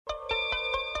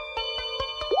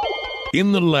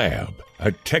In the Lab,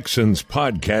 a Texans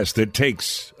podcast that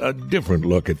takes a different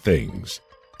look at things.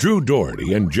 Drew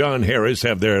Doherty and John Harris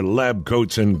have their lab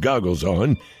coats and goggles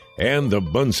on, and the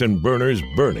Bunsen burners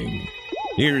burning.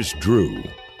 Here's Drew.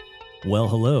 Well,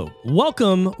 hello.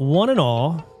 Welcome, one and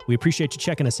all. We appreciate you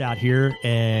checking us out here.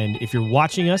 And if you're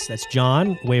watching us, that's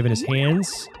John waving his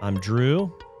hands. I'm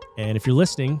Drew. And if you're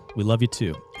listening, we love you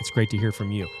too. It's great to hear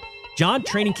from you. John,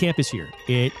 training camp is here.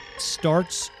 It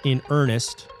starts in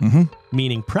earnest,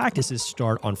 meaning practices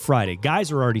start on Friday.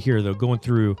 Guys are already here, though, going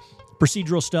through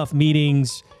procedural stuff,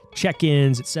 meetings,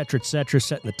 check-ins, et cetera,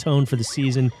 setting the tone for the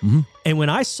season. And when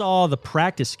I saw the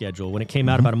practice schedule, when it came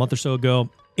out about a month or so ago,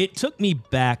 it took me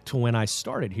back to when I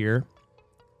started here.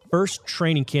 First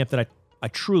training camp that I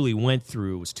truly went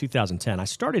through was 2010. I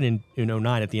started in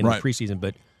 09 at the end of the preseason,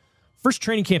 but first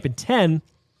training camp in 10,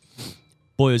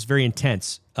 boy, it was very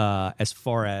intense as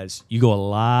far as you go a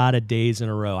lot of days in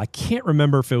a row. I can't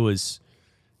remember if it was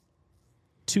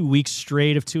 2 weeks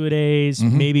straight of 2 days,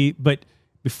 maybe, but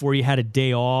before you had a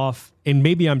day off. And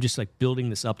maybe I'm just like building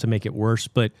this up to make it worse,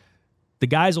 but the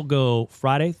guys will go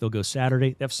Friday, they'll go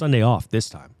Saturday, they have Sunday off this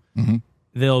time.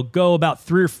 They'll go about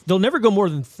they'll never go more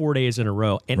than 4 days in a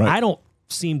row. And I don't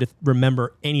seem to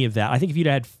remember any of that. I think if you'd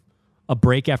had a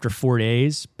break after 4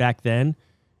 days back then,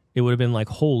 it would have been like,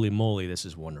 holy moly, this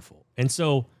is wonderful. And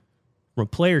so from a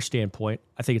player standpoint,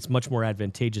 I think it's much more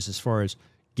advantageous as far as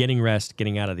getting rest,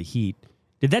 getting out of the heat.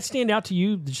 Did that stand out to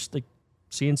you, just like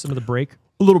seeing some of the break?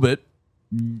 A little bit.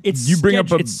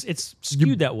 It's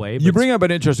skewed that way. You bring up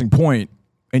an interesting point,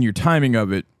 and your timing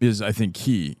of it is, I think,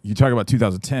 key. You talk about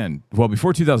 2010. Well,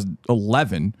 before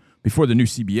 2011, before the new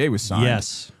CBA was signed,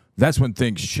 that's when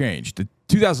things changed. The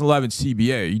 2011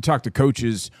 CBA, you talk to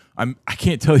coaches, I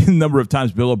can't tell you the number of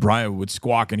times Bill O'Brien would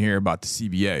squawk in here about the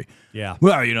CBA. Yeah.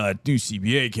 Well, that new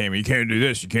CBA came, you can't do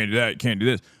this, you can't do that, you can't do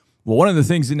this. Well, one of the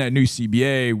things in that new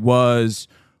CBA was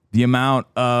the amount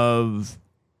of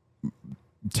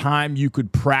time you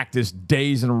could practice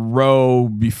days in a row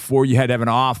before you had to have an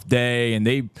off day, and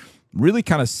they really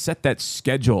kind of set that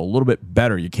schedule a little bit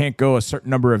better. You can't go a certain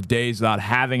number of days without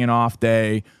having an off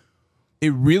day.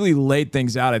 It really laid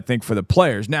things out, I think, for the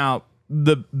players. Now,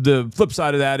 the flip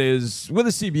side of that is with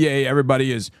the CBA,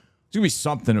 everybody is there's gonna be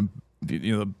something.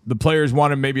 The players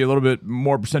wanted maybe a little bit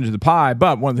more percentage of the pie,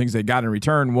 but one of the things they got in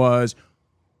return was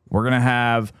we're gonna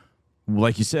have,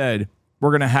 like you said,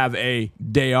 we're gonna have a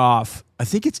day off. I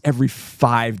think it's every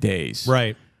 5 days.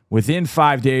 Right. Within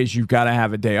 5 days, you've got to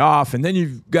have a day off, and then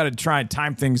you've got to try and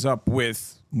time things up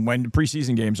with when the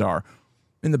preseason games are.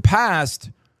 In the past,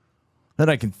 that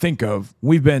I can think of,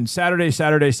 we've been Saturday,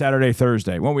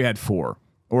 Thursday. When we had 4,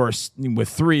 or with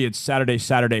 3, it's Saturday,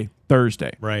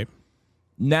 Thursday. Right.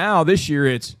 Now this year,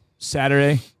 it's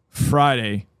Saturday,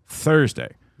 Friday,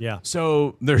 Thursday. Yeah.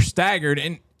 So they're staggered,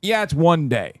 and it's 1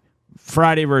 day,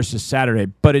 Friday versus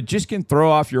Saturday, but it just can throw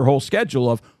off your whole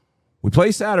schedule of we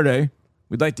play Saturday.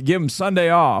 We'd like to give them Sunday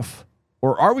off,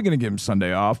 or are we going to give them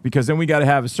Sunday off? Because then we got to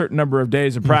have a certain number of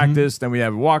days of practice. Then we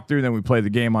have a walkthrough. Then we play the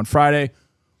game on Friday.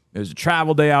 There's a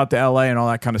travel day out to LA and all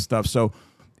that kind of stuff. So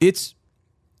the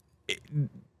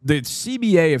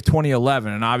CBA of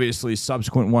 2011, and obviously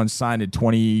subsequent ones signed in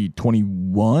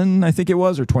 2021, I think it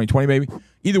was, or 2020 maybe.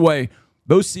 Either way,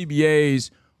 those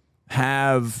CBAs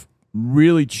have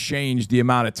really changed the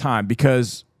amount of time,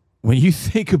 because when you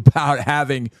think about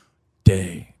having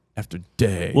day after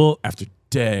day after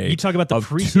day, you talk about the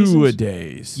preseason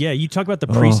 2-a-days. Yeah, you talk about the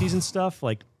preseason stuff,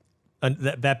 like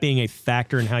that being a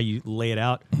factor in how you lay it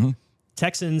out.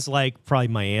 Texans like probably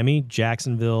Miami,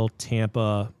 Jacksonville,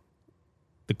 Tampa,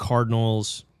 the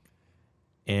Cardinals,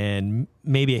 and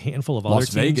maybe a handful of other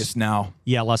teams. Las Vegas now.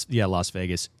 Yeah, Las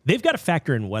Vegas. They've got to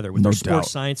factor in weather with No their sports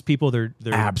doubt. science people, their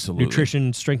Absolutely.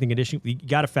 nutrition, strength and conditioning. You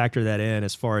got to factor that in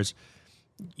as far as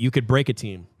you could break a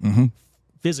team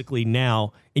physically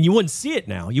now, and you wouldn't see it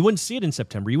now. You wouldn't see it in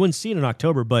September. You wouldn't see it in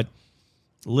October, but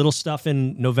little stuff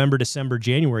in November, December,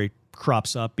 January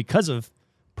crops up because of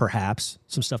perhaps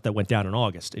some stuff that went down in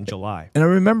August and July. And I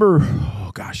remember,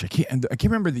 I can't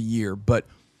remember the year, but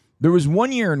there was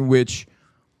one year in which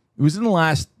it was in the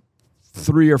last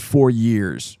 3 or 4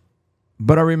 years,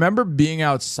 but I remember being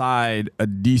outside a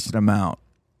decent amount.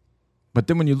 But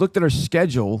then when you looked at our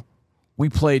schedule, we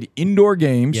played indoor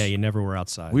games. Yeah, you never were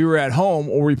outside. We were at home,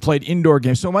 or we played indoor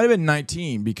games. So it might have been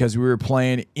 19, because we were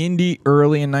playing Indy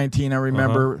early in 19, I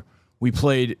remember. We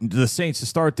played the Saints to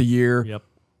start the year. Yep.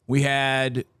 We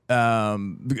had a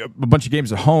bunch of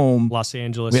games at home. Los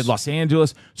Angeles. We had Los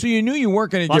Angeles. So you knew you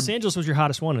weren't going to Los Angeles was your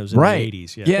hottest one. It was in the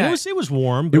 80s. Yeah. And it was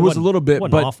warm. But it was a little bit,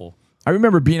 wasn't but awful. I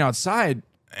remember being outside,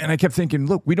 and I kept thinking,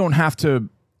 look, we don't have to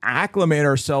acclimate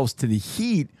ourselves to the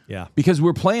heat. Yeah. Because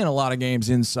we're playing a lot of games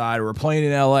inside. We're playing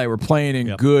in LA. We're playing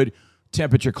in good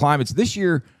temperature climates. This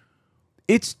year,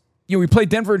 it's, we played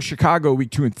Denver and Chicago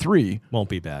week 2 and 3. Won't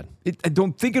be bad. I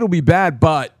don't think it'll be bad,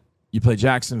 but you play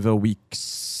Jacksonville week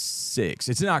 6.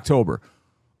 It's in October.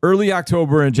 Early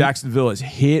October in Jacksonville is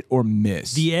hit or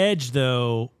miss. The edge,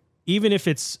 though, even if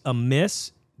it's a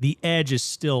miss, the edge is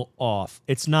still off.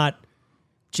 It's not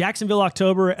Jacksonville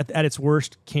October at its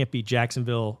worst can't be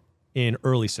Jacksonville in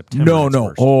early September. No.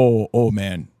 Worst. Oh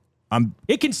man.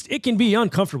 It can be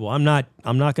uncomfortable. I'm not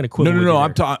going to quit. No.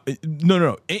 I'm talking.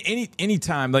 No. Any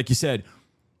time, like you said,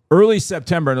 early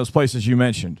September in those places you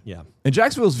mentioned. Yeah. And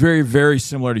Jacksonville is very, very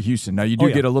similar to Houston. Now you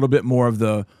do get a little bit more of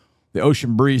the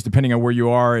ocean breeze depending on where you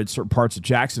are in certain parts of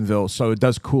Jacksonville, so it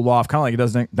does cool off, kind of like it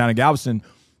does down in Galveston.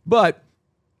 But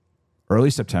early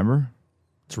September,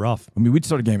 it's rough. I mean, we'd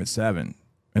start a game at 7,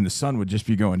 and the sun would just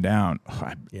be going down.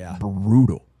 Yeah.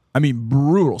 Brutal. I mean,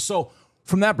 brutal. So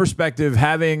from that perspective,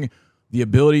 having the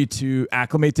ability to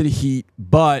acclimate to the heat,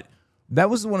 but that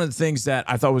was one of the things that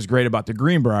I thought was great about the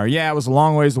Greenbrier. Yeah, it was a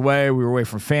long ways away. We were away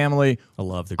from family. I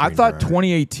love the Greenbrier. I thought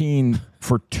 2018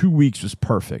 for 2 weeks was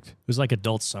perfect. It was like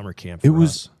adult summer camp. It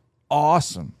was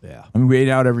awesome. Yeah. I mean, we ate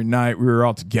out every night. We were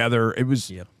all together. It was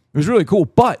really cool.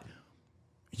 But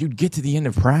you'd get to the end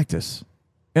of practice.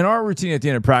 And our routine at the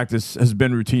end of practice has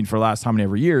been routine for the last how many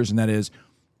ever years, and that is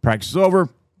practice is over,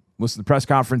 listen to the press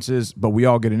conferences, but we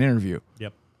all get an interview.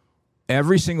 Yep.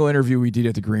 Every single interview we did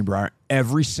at the Greenbrier,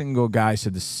 every single guy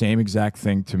said the same exact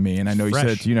thing to me, and I know he said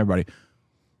it to you and everybody.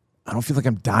 I don't feel like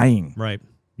I'm dying. Right.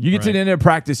 You get to the end of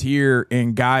practice here,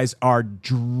 and guys are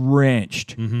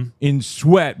drenched in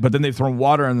sweat, but then they've thrown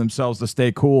water on themselves to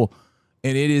stay cool,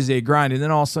 and it is a grind. And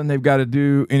then all of a sudden, they've got to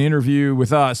do an interview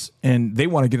with us, and they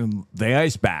want to get in the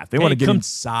ice bath. They want to get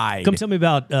inside. Come tell me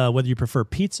about whether you prefer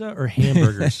pizza or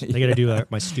hamburgers. They got to do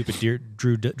my stupid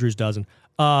Drew's dozen.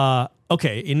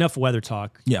 Okay, enough weather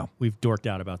talk. Yeah. We've dorked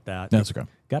out about that. That's okay.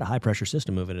 Got a high-pressure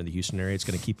system moving into the Houston area. It's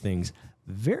going to keep things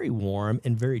very warm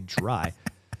and very dry.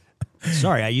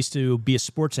 Sorry, I used to be a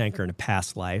sports anchor in a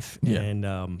past life, and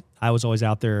I was always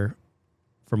out there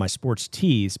for my sports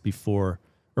tees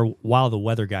while the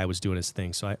weather guy was doing his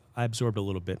thing. So I absorbed a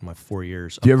little bit in my 4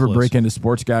 years. Do you ever break into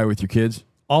sports guy with your kids?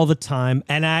 All the time.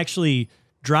 And actually,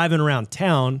 driving around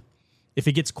town, if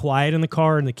it gets quiet in the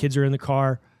car and the kids are in the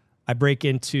car, I break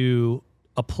into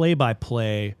a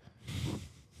play-by-play,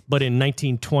 but in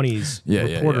 1920s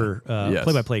reporter,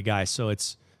 play-by-play guy. So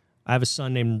I have a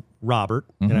son named Robert,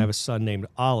 and I have a son named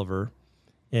Oliver,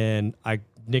 and I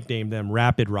nicknamed them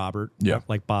Rapid Robert,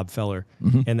 like Bob Feller,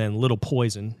 and then Little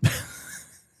Poison.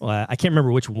 Well, I can't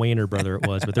remember which Wayner brother it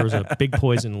was, but there was a Big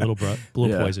Poison and Little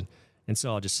Poison. And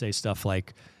so I'll just say stuff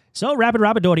like, so Rapid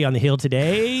Robert Doherty on the hill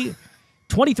today,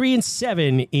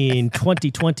 23-7 in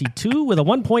 2022 with a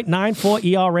 1.94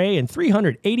 ERA and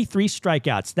 383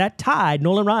 strikeouts. That tied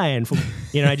Nolan Ryan.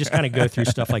 I just kind of go through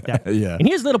stuff like that. Yeah. And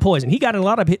here's Little Poison. He got in a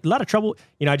lot of trouble.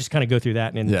 I just kind of go through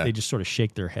that, and they just sort of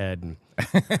shake their head, and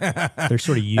they're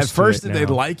sort of used to it. At first, now. they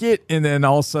like it, and then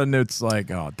all of a sudden, it's like,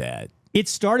 oh, Dad. It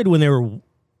started when it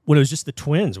was just the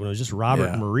twins, when it was just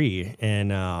Robert and Marie,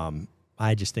 and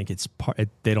I just think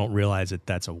they don't realize that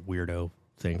that's a weirdo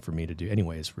thing for me to do.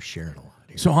 Anyways, we're sharing a lot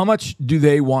here. So how much do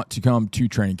they want to come to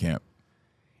training camp?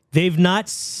 They've not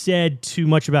said too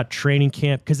much about training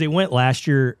camp because they went last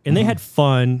year and they had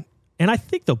fun, and I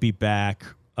think they'll be back.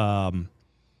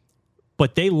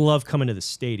 But they love coming to the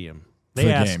stadium.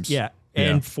 They ask, games.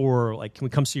 And for can we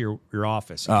come see your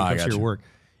office? Can we come see your work?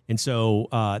 And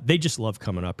so they just love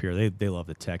coming up here. They love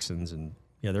the Texans, and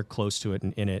they're close to it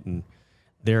and in it, and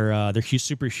they're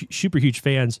super huge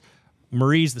fans.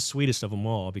 Marie's the sweetest of them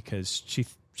all because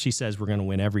she says we're going to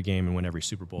win every game and win every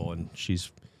Super Bowl, and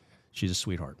she's a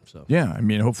sweetheart. So yeah, I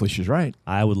mean, hopefully she's right.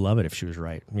 I would love it if she was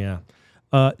right. Yeah.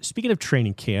 Speaking of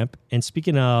training camp, and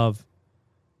speaking of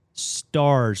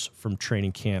stars from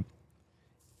training camp,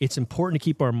 it's important to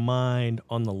keep our mind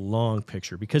on the long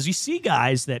picture because you see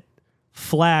guys that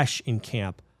flash in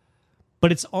camp,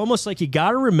 but it's almost like you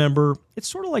got to remember it's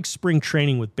sort of like spring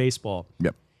training with baseball.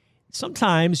 Yep.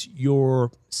 Sometimes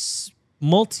your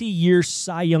multi-year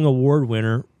Cy Young Award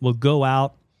winner will go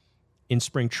out in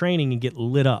spring training and get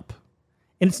lit up.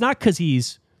 And it's not because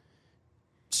he's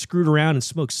screwed around and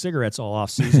smoked cigarettes all off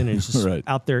season and is just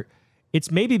out there. It's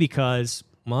maybe because,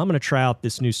 I'm going to try out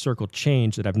this new circle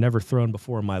change that I've never thrown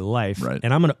before in my life,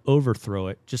 and I'm going to overthrow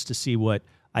it just to see what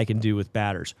I can do with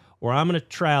batters. Or I'm going to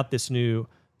try out this new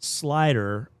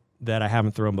slider that I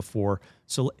haven't thrown before.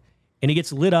 And he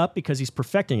gets lit up because he's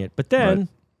perfecting it. But then,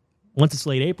 once it's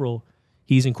late April,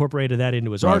 he's incorporated that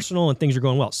into his arsenal, and things are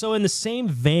going well. So in the same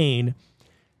vein,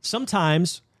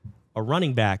 sometimes a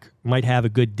running back might have a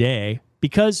good day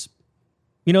because,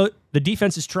 the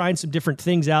defense is trying some different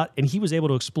things out, and he was able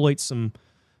to exploit some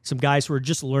guys who are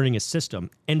just learning a system,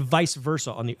 and vice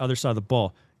versa on the other side of the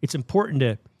ball. It's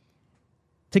important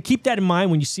to keep that in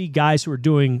mind when you see guys who are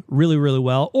doing really, really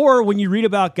well, or when you read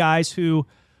about guys who,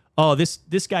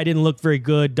 this guy didn't look very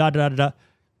good,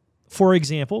 For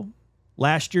example,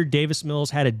 last year, Davis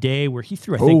Mills had a day where he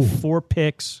threw, I think, 4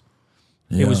 picks.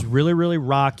 Yeah. It was really, really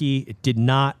rocky. It did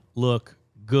not look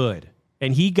good.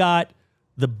 And he got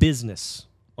the business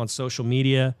on social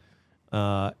media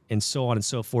and so on and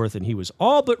so forth, and he was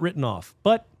all but written off.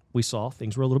 But we saw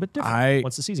things were a little bit different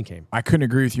once the season came. I couldn't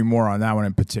agree with you more on that one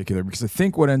in particular, because I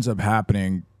think what ends up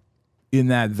happening in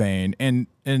that vein, and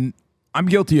I'm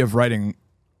guilty of writing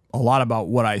a lot about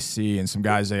what I see and some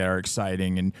guys that are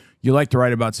exciting, and you like to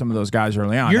write about some of those guys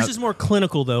early on. Yours is more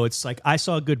clinical, though. It's like, I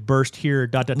saw a good burst here, ...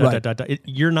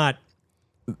 You're not,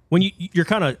 when you're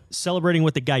kind of celebrating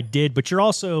what the guy did, but you're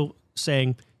also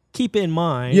saying, keep in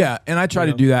mind. Yeah, and I try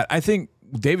to do that. I think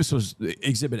Davis was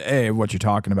exhibit A of what you're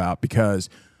talking about, because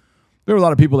there were a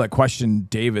lot of people that questioned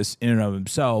Davis in and of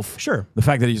himself. Sure. The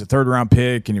fact that he's a third-round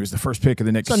pick and he was the first pick of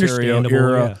the Nick Caserio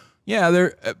era. Yeah,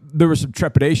 there was some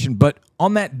trepidation. But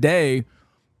on that day,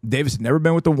 Davis had never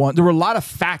been with the ones. There were a lot of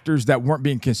factors that weren't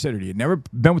being considered. He had never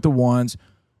been with the ones.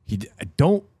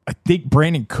 I think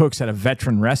Brandon Cooks had a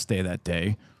veteran rest day that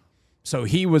day. So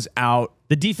he was out.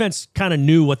 The defense kind of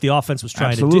knew what the offense was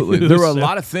trying to do. There were a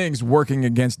lot of things working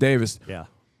against Davis. Yeah.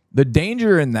 The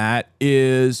danger in that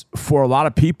is, for a lot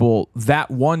of people,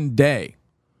 that one day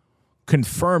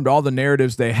confirmed all the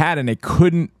narratives they had, and they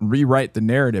couldn't rewrite the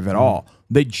narrative at all.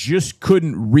 They just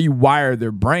couldn't rewire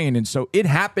their brain. And so it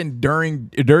happened during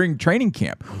training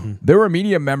camp. There were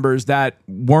media members that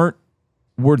were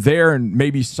there and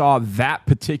maybe saw that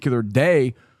particular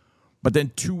day, but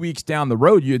then 2 weeks down the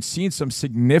road, you had seen some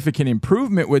significant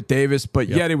improvement with Davis, but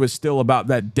yet it was still about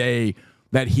that day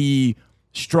that he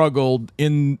struggled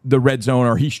in the red zone,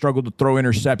 or he struggled to throw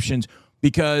interceptions.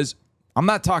 Because I'm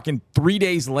not talking 3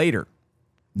 days later,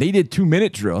 they did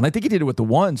 2-minute drill, and I think he did it with the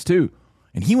ones too.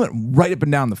 And he went right up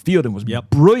and down the field and was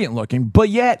brilliant looking, but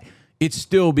yet it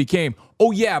still became,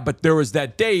 but there was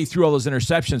that day he threw all those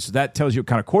interceptions, so that tells you what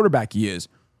kind of quarterback he is.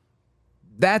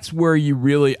 That's where you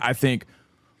really, I think,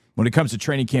 when it comes to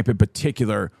training camp in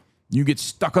particular, you get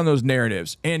stuck on those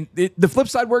narratives. And the flip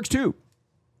side works too.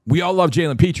 We all love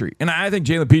Jalen Petrie, and I think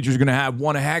Jalen Petrie is going to have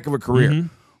one heck of a career.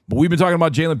 But we've been talking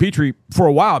about Jalen Petrie for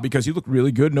a while because he looked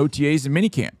really good in OTAs and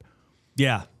minicamp.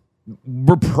 Yeah.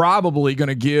 We're probably going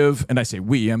to give, and I say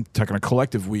we, I'm talking a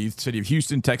collective we, City of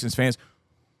Houston, Texans fans,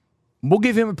 we'll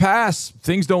give him a pass.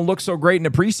 Things don't look so great in the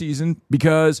preseason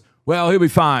because, he'll be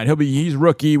fine. He's a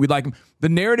rookie. We'd like him. The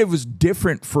narrative was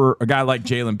different for a guy like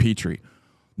Jalen Petrie.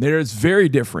 It's very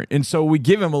different. And so we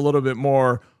give him a little bit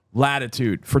more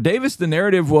latitude. For Davis, the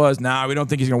narrative was, we don't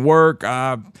think he's going to work.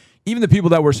 Even the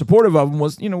people that were supportive of him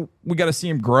was, we got to see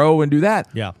him grow and do that.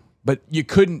 Yeah. But you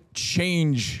couldn't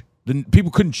change,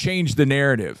 people couldn't change the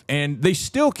narrative. And they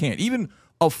still can't. Even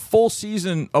a full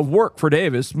season of work for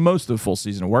Davis, most of the full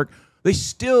season of work, they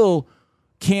still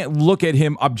can't look at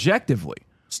him objectively.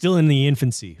 Still in the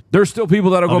infancy. There's still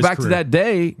people that'll go back to that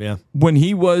day when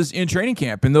he was in training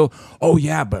camp, and they'll,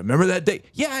 but remember that day?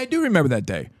 Yeah, I do remember that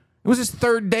day. It was his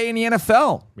third day in the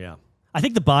NFL. Yeah. I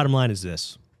think the bottom line is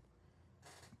this.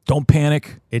 Don't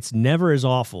panic. It's never as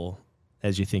awful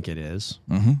as you think it is.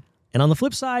 And on the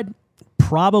flip side,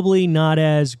 probably not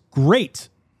as great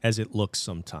as it looks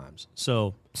sometimes.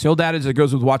 So, the old adage that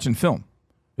goes with watching film.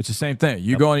 It's the same thing.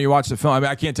 You go in and you watch the film.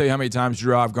 I can't tell you how many times,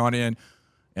 Drew, I've gone in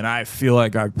and I feel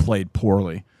like I've played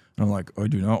poorly. And I'm like, I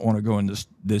do not want to go in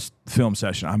this film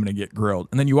session. I'm going to get grilled.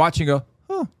 And then you watch and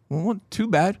go, too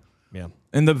bad. Yeah.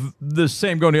 And the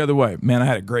same going the other way. Man, I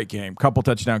had a great game. Couple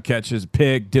touchdown catches,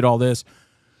 pick, did all this.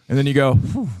 And then you go,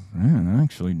 man, I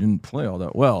actually didn't play all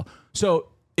that well. So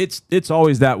it's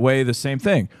always that way, the same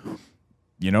thing.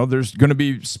 There's going to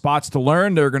be spots to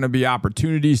learn. There are going to be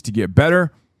opportunities to get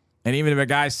better. And even if a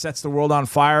guy sets the world on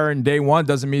fire in day one,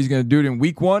 doesn't mean he's going to do it in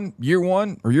week 1, year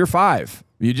 1, or year 5.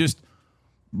 You just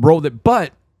roll it.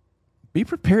 But be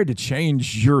prepared to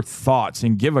change your thoughts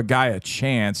and give a guy a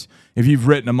chance if you've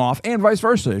written him off, and vice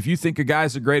versa. If you think a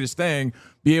guy's the greatest thing,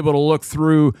 be able to look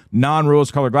through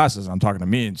non-rose-colored glasses, I'm talking to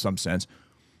me in some sense,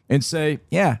 and say,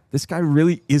 this guy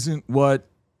really isn't what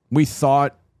we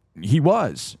thought he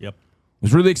was. Yep. I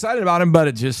was really excited about him, but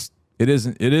it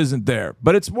isn't there.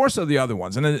 But it's more so the other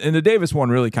ones. And the Davis one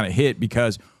really kind of hit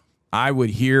because I would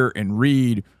hear and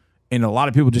read, and a lot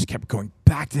of people just kept going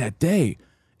back to that day.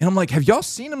 And I'm like, have y'all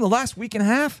seen him the last week and a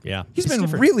half? Yeah. He's been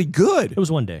really good. It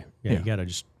was one day. Yeah. You got to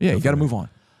just you got to move on.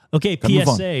 Okay, Gotta move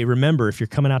on. PSA, remember, if you're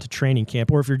coming out to training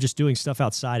camp or if you're just doing stuff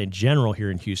outside in general here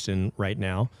in Houston right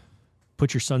now,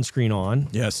 put your sunscreen on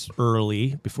Yes.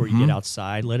 early before you get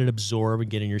outside. Let it absorb and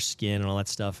get in your skin and all that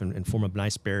stuff and form a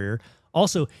nice barrier.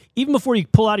 Also, even before you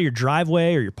pull out of your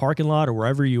driveway or your parking lot or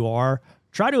wherever you are,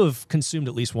 try to have consumed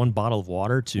at least one bottle of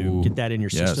water to get that in your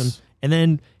yes. system. And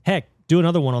then, heck, do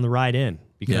another one on the ride in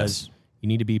because Yes. you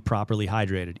need to be properly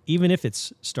hydrated. Even if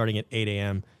it's starting at 8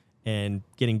 a.m. and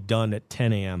getting done at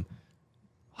 10 a.m.,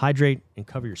 hydrate and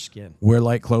cover your skin. Wear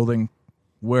light clothing.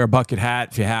 Wear a bucket hat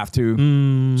if you have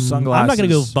to. Sunglasses. I'm not going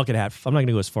to go bucket hat. I'm not going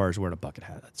to go as far as wearing a bucket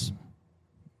hat.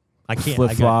 I can't.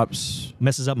 Flip flops.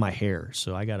 Messes up my hair,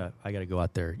 so I gotta go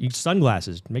out there. You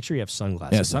sunglasses. Make sure you have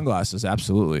sunglasses. Yeah, sunglasses.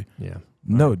 Absolutely. Yeah.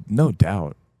 No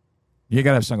doubt. You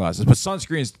gotta have sunglasses, but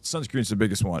sunscreen's the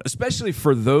biggest one, especially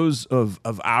for those of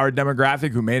our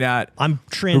demographic who may not. I'm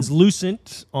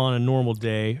translucent on a normal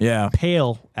day. Yeah.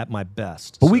 Pale at my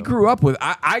best. But we grew up with.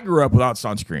 I grew up without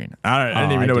sunscreen. I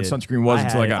didn't even know what sunscreen was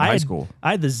until I got in high school.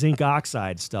 I had the zinc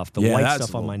oxide stuff, the white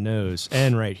stuff on my nose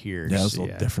and right here. Yeah, that's a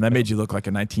little different. That made you look like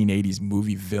a 1980s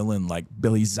movie villain, like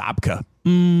Billy Zabka.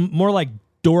 More like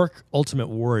Dork Ultimate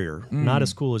Warrior. Not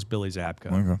as cool as Billy Zabka,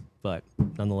 Okay. but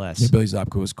nonetheless. Yeah, Billy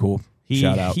Zabka was cool.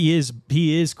 Shout out. He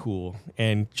is cool.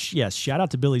 And yes, shout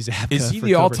out to Billy Zabka. Is he for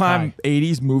the Cobra all-time Kai.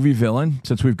 80s movie villain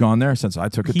since we've gone there, since I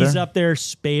took it He's there? up there.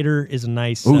 Spader is a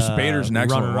nice Spader's an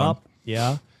excellent runner one. up.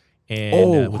 Yeah.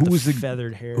 And with who's the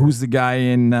feathered hair. Who's the guy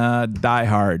in Die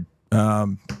Hard?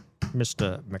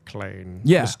 Mr. McClane.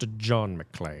 Yeah. Mr. John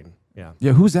McClane. Yeah.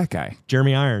 Yeah, who's that guy?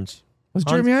 Jeremy Irons. Was it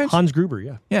Jeremy Irons? Hans Gruber,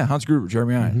 yeah. Yeah, Hans Gruber,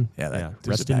 Jeremy Irons. Yeah, Yeah.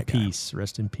 there's Rest a in bad guy. peace.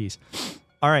 Rest in peace.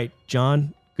 All right,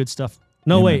 John. Good stuff.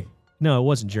 No, wait. No, it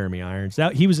wasn't Jeremy Irons.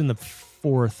 He was in the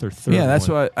fourth or third Yeah, that's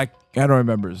one. what I don't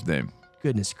remember his name.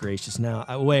 Goodness gracious. Now,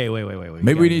 wait.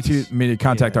 Maybe we need to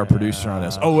contact our producer on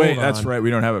this. Oh wait, hold that's on. right.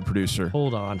 We don't have a producer.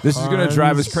 Hold on. This is going to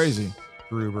drive us Hans crazy.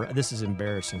 Gruber. This is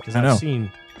embarrassing because I know. I've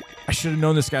seen I should have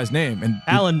known this guy's name. And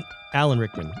Alan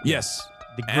Rickman. yes,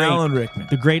 The great Alan Rickman.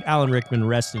 The great Alan Rickman,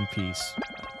 rest in peace.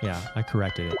 Yeah, I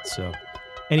corrected it. So,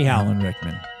 anyhow, Alan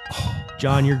Rickman.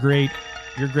 John, you're great.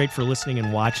 You're great for listening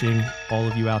and watching. All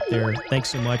of you out there, thanks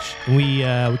so much. And we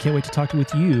can't wait to talk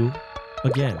with you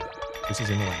again. This is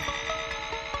In the Lab.